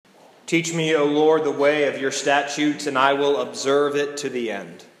Teach me, O Lord, the way of your statutes, and I will observe it to the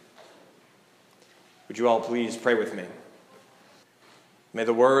end. Would you all please pray with me? May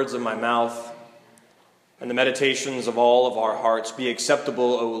the words of my mouth and the meditations of all of our hearts be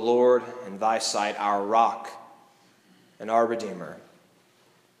acceptable, O Lord, in thy sight, our rock and our Redeemer.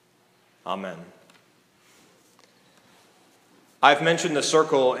 Amen. I've mentioned the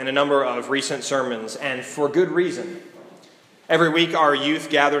circle in a number of recent sermons, and for good reason. Every week, our youth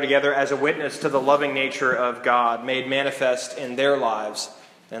gather together as a witness to the loving nature of God made manifest in their lives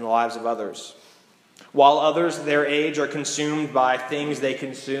and the lives of others. While others their age are consumed by things they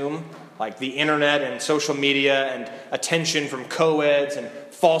consume, like the internet and social media and attention from co-eds and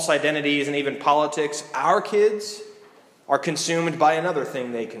false identities and even politics, our kids are consumed by another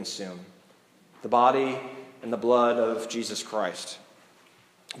thing they consume, the body and the blood of Jesus Christ.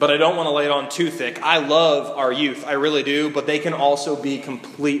 But I don't want to lay it on too thick. I love our youth, I really do, but they can also be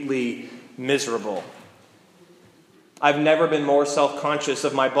completely miserable. I've never been more self-conscious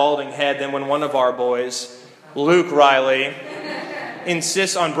of my balding head than when one of our boys, Luke Riley,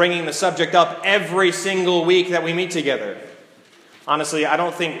 insists on bringing the subject up every single week that we meet together. Honestly, I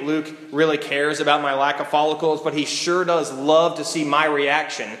don't think Luke really cares about my lack of follicles, but he sure does love to see my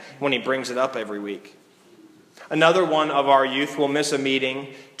reaction when he brings it up every week. Another one of our youth will miss a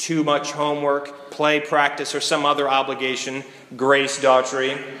meeting, too much homework, play practice, or some other obligation, Grace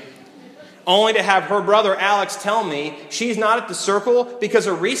Daughtry, only to have her brother Alex tell me she's not at the circle because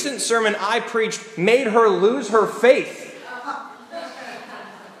a recent sermon I preached made her lose her faith.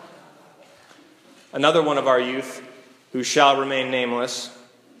 Another one of our youth, who shall remain nameless,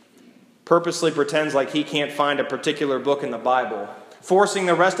 purposely pretends like he can't find a particular book in the Bible, forcing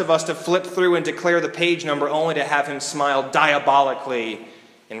the rest of us to flip through and declare the page number only to have him smile diabolically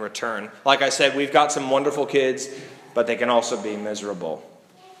in return. Like I said, we've got some wonderful kids, but they can also be miserable.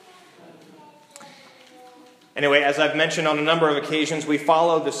 Anyway, as I've mentioned on a number of occasions, we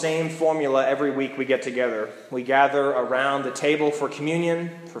follow the same formula every week we get together. We gather around the table for communion,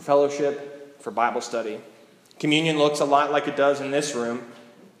 for fellowship, for Bible study. Communion looks a lot like it does in this room,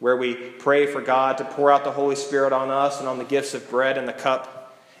 where we pray for God to pour out the Holy Spirit on us and on the gifts of bread and the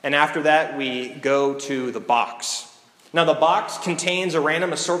cup. And after that, we go to the box. Now, the box contains a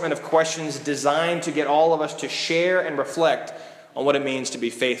random assortment of questions designed to get all of us to share and reflect on what it means to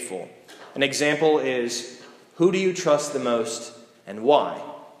be faithful. An example is, who do you trust the most and why?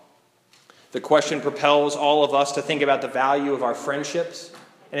 The question propels all of us to think about the value of our friendships,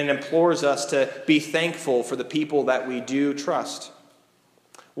 and it implores us to be thankful for the people that we do trust.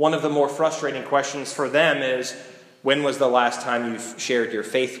 One of the more frustrating questions for them is, when was the last time you've shared your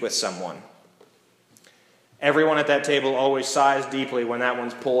faith with someone? Everyone at that table always sighs deeply when that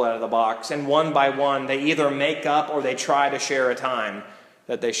one's pulled out of the box, and one by one, they either make up or they try to share a time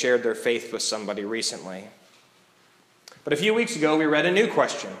that they shared their faith with somebody recently. But a few weeks ago, we read a new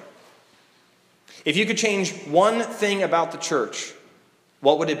question. If you could change one thing about the church,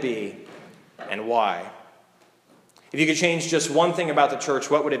 what would it be and why? If you could change just one thing about the church,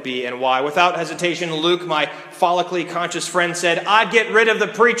 what would it be and why? Without hesitation, Luke, my follically conscious friend, said, I'd get rid of the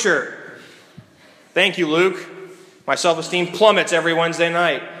preacher. Thank you, Luke. My self-esteem plummets every Wednesday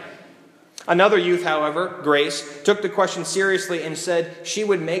night. Another youth, however, Grace, took the question seriously and said she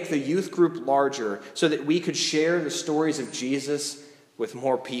would make the youth group larger so that we could share the stories of Jesus with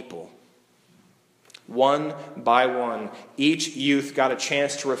more people. One by one, each youth got a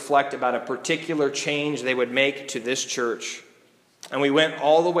chance to reflect about a particular change they would make to this church. And we went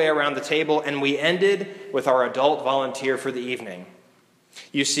all the way around the table, and we ended with our adult volunteer for the evening.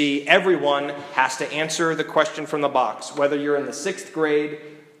 You see, everyone has to answer the question from the box, whether you're in the 6th grade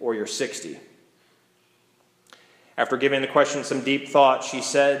or you're 60. After giving the question some deep thought, she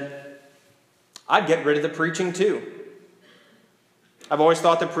said, I'd get rid of the preaching too. I've always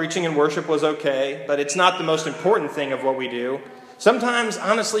thought that preaching and worship was okay, but it's not the most important thing of what we do. Sometimes,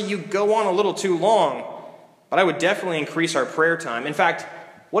 honestly, you go on a little too long, but I would definitely increase our prayer time. In fact,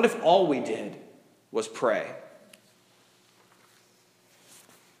 what if all we did was pray?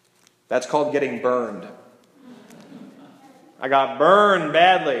 That's called getting burned. I got burned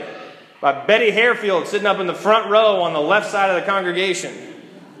badly by Betty Harefield sitting up in the front row on the left side of the congregation.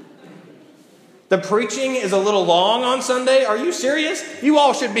 The preaching is a little long on Sunday. Are you serious? You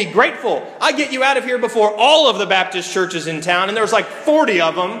all should be grateful. I get you out of here before all of the Baptist churches in town, and there's like 40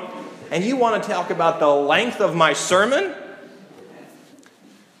 of them, and you want to talk about the length of my sermon?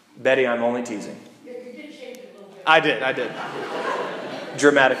 Betty, I'm only teasing. You did change it a little bit. I did.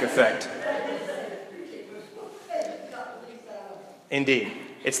 Dramatic effect. Indeed.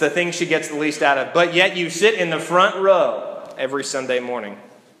 It's the thing she gets the least out of. But yet you sit in the front row every Sunday morning.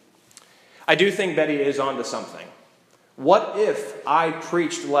 I do think Betty is onto something. What if I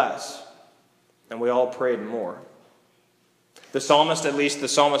preached less and we all prayed more? The psalmist, at least the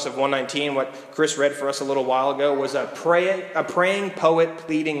psalmist of 119, what Chris read for us a little while ago, was a praying poet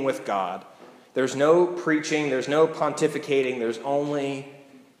pleading with God. There's no preaching, there's no pontificating, there's only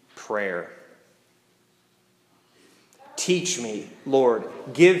prayer. Teach me, Lord.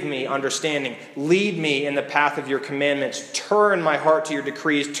 Give me understanding. Lead me in the path of your commandments. Turn my heart to your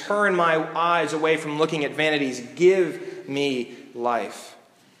decrees. Turn my eyes away from looking at vanities. Give me life.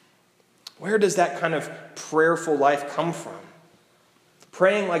 Where does that kind of prayerful life come from?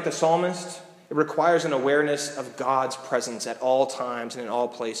 Praying like the psalmist, it requires an awareness of God's presence at all times and in all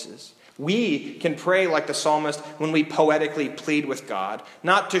places. We can pray like the psalmist when we poetically plead with God,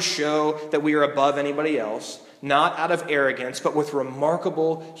 not to show that we are above anybody else, not out of arrogance, but with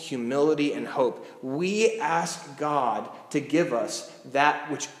remarkable humility and hope. We ask God to give us that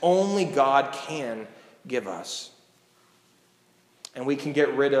which only God can give us. And we can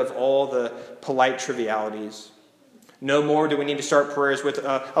get rid of all the polite trivialities. No more do we need to start prayers with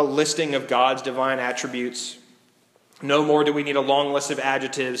a listing of God's divine attributes. No more do we need a long list of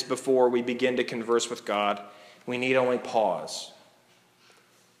adjectives before we begin to converse with God. We need only pause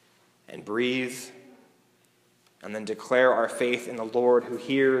and breathe and then declare our faith in the Lord who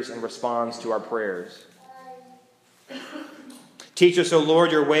hears and responds to our prayers. Teach us, O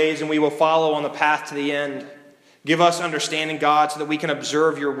Lord, your ways, and we will follow on the path to the end. Give us understanding, God, so that we can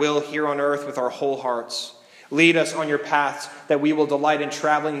observe your will here on earth with our whole hearts. Lead us on your paths, that we will delight in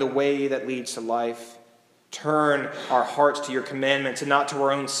traveling the way that leads to life. Turn our hearts to your commandments and not to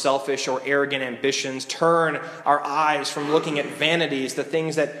our own selfish or arrogant ambitions. Turn our eyes from looking at vanities, the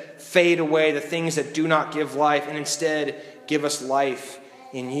things that fade away, the things that do not give life, and instead give us life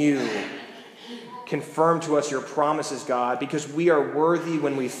in you. Confirm to us your promises, God, because we are worthy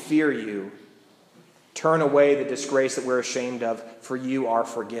when we fear you. Turn away the disgrace that we're ashamed of, for you are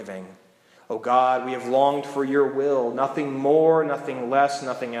forgiving. O God, we have longed for your will, nothing more, nothing less,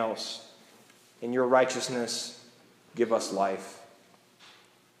 nothing else. In your righteousness, give us life.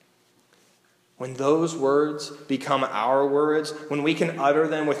 When those words become our words, when we can utter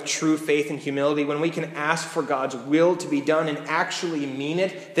them with true faith and humility, when we can ask for God's will to be done and actually mean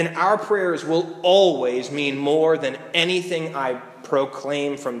it, then our prayers will always mean more than anything I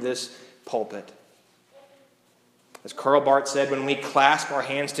proclaim from this pulpit. As Karl Barth said, when we clasp our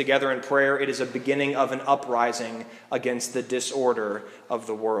hands together in prayer, it is a beginning of an uprising against the disorder of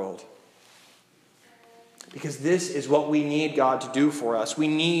the world. Because this is what we need God to do for us. We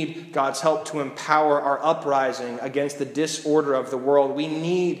need God's help to empower our uprising against the disorder of the world. We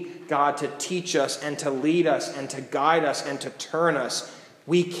need God to teach us and to lead us and to guide us and to turn us.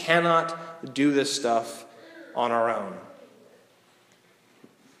 We cannot do this stuff on our own.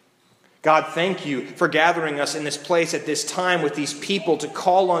 God, thank you for gathering us in this place at this time with these people to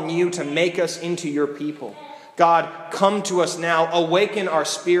call on you to make us into your people. God, come to us now. Awaken our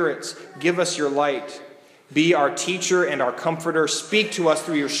spirits. Give us your light. Be our teacher and our comforter. Speak to us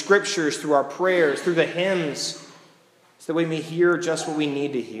through your scriptures, through our prayers, through the hymns, so that we may hear just what we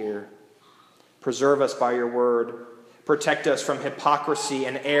need to hear. Preserve us by your word. Protect us from hypocrisy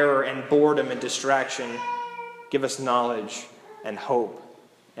and error and boredom and distraction. Give us knowledge and hope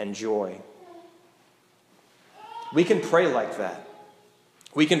and joy. We can pray like that.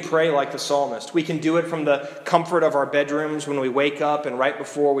 We can pray like the psalmist. We can do it from the comfort of our bedrooms when we wake up and right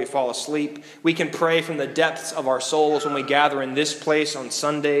before we fall asleep. We can pray from the depths of our souls when we gather in this place on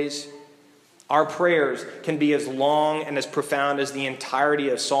Sundays. Our prayers can be as long and as profound as the entirety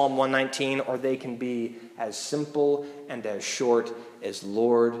of Psalm 119, or they can be as simple and as short as,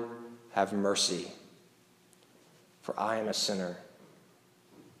 Lord, have mercy, for I am a sinner.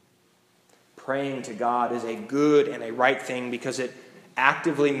 Praying to God is a good and a right thing because it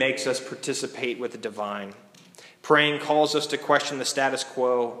actively makes us participate with the divine. Praying calls us to question the status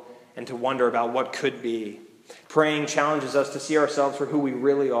quo and to wonder about what could be. Praying challenges us to see ourselves for who we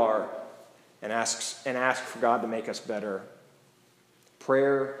really are and ask for God to make us better.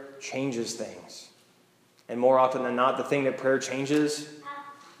 Prayer changes things. And more often than not, the thing that prayer changes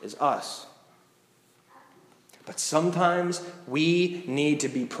is us. But sometimes we need to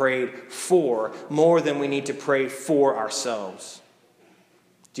be prayed for more than we need to pray for ourselves.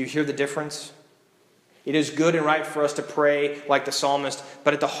 Do you hear the difference? It is good and right for us to pray like the psalmist,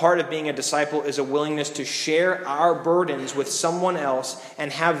 but at the heart of being a disciple is a willingness to share our burdens with someone else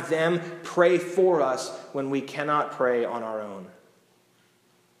and have them pray for us when we cannot pray on our own.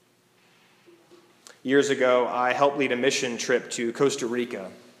 Years ago, I helped lead a mission trip to Costa Rica.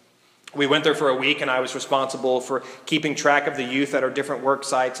 We went there for a week, and I was responsible for keeping track of the youth at our different work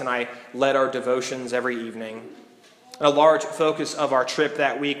sites, and I led our devotions every evening. And a large focus of our trip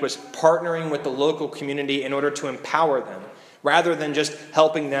that week was partnering with the local community in order to empower them, rather than just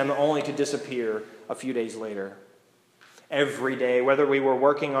helping them only to disappear a few days later. Every day, whether we were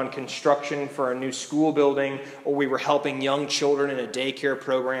working on construction for a new school building or we were helping young children in a daycare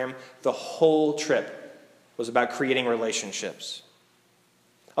program, the whole trip was about creating relationships.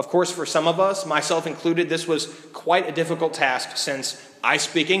 Of course, for some of us, myself included, this was quite a difficult task since I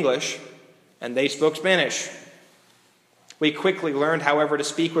speak English and they spoke Spanish. We quickly learned, however, to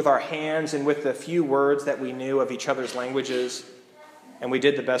speak with our hands and with the few words that we knew of each other's languages, and we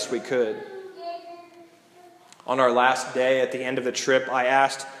did the best we could. On our last day at the end of the trip, I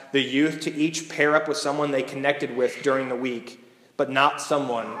asked the youth to each pair up with someone they connected with during the week, but not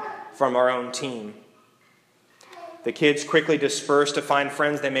someone from our own team. The kids quickly dispersed to find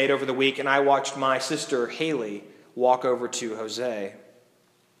friends they made over the week, and I watched my sister, Haley, walk over to Jose.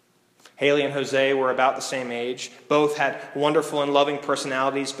 Haley and Jose were about the same age. Both had wonderful and loving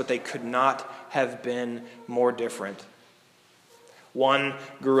personalities, but they could not have been more different. One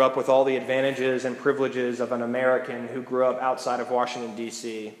grew up with all the advantages and privileges of an American who grew up outside of Washington,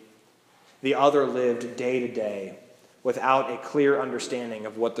 D.C. The other lived day to day without a clear understanding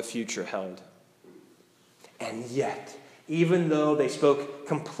of what the future held. And yet, even though they spoke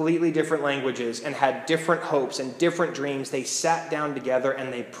completely different languages and had different hopes and different dreams, they sat down together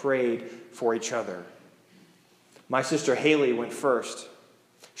and they prayed for each other. My sister Haley went first.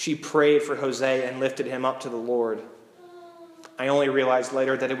 She prayed for Jose and lifted him up to the Lord. I only realized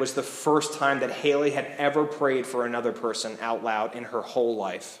later that it was the first time that Haley had ever prayed for another person out loud in her whole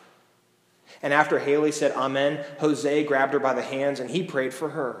life. And after Haley said amen, Jose grabbed her by the hands and he prayed for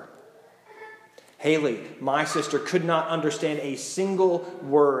her. Haley, my sister, could not understand a single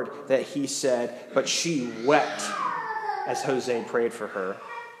word that he said, but she wept as Jose prayed for her.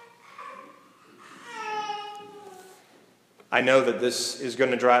 I know that this is going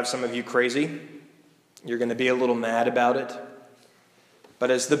to drive some of you crazy. You're going to be a little mad about it.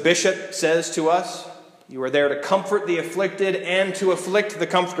 But as the bishop says to us, you are there to comfort the afflicted and to afflict the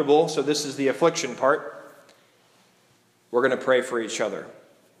comfortable. So this is the affliction part. We're going to pray for each other.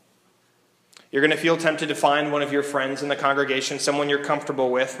 You're going to feel tempted to find one of your friends in the congregation, someone you're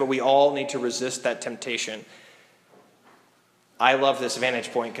comfortable with, but we all need to resist that temptation. I love this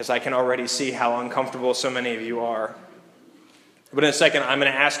vantage point because I can already see how uncomfortable so many of you are. But in a second, I'm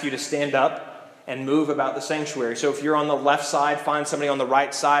going to ask you to stand up and move about the sanctuary. So if you're on the left side, find somebody on the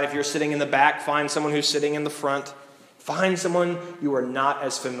right side. If you're sitting in the back, find someone who's sitting in the front. Find someone you are not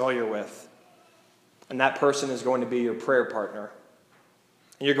as familiar with. And that person is going to be your prayer partner.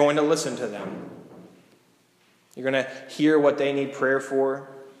 And you're going to listen to them. You're going to hear what they need prayer for.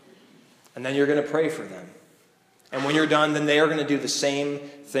 And then you're going to pray for them. And when you're done, then they are going to do the same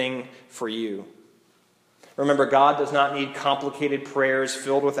thing for you. Remember, God does not need complicated prayers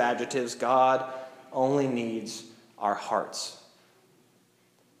filled with adjectives. God only needs our hearts.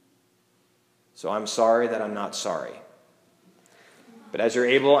 So I'm sorry that I'm not sorry. But as you're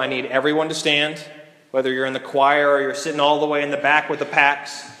able, I need everyone to stand. Whether you're in the choir or you're sitting all the way in the back with the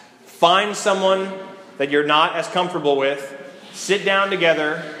packs, find someone that you're not as comfortable with. Sit down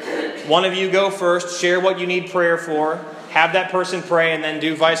together. One of you go first. Share what you need prayer for. Have that person pray and then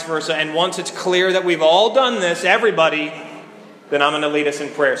do vice versa. And once it's clear that we've all done this, everybody, then I'm going to lead us in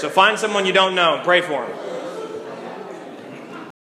prayer. So find someone you don't know and pray for them.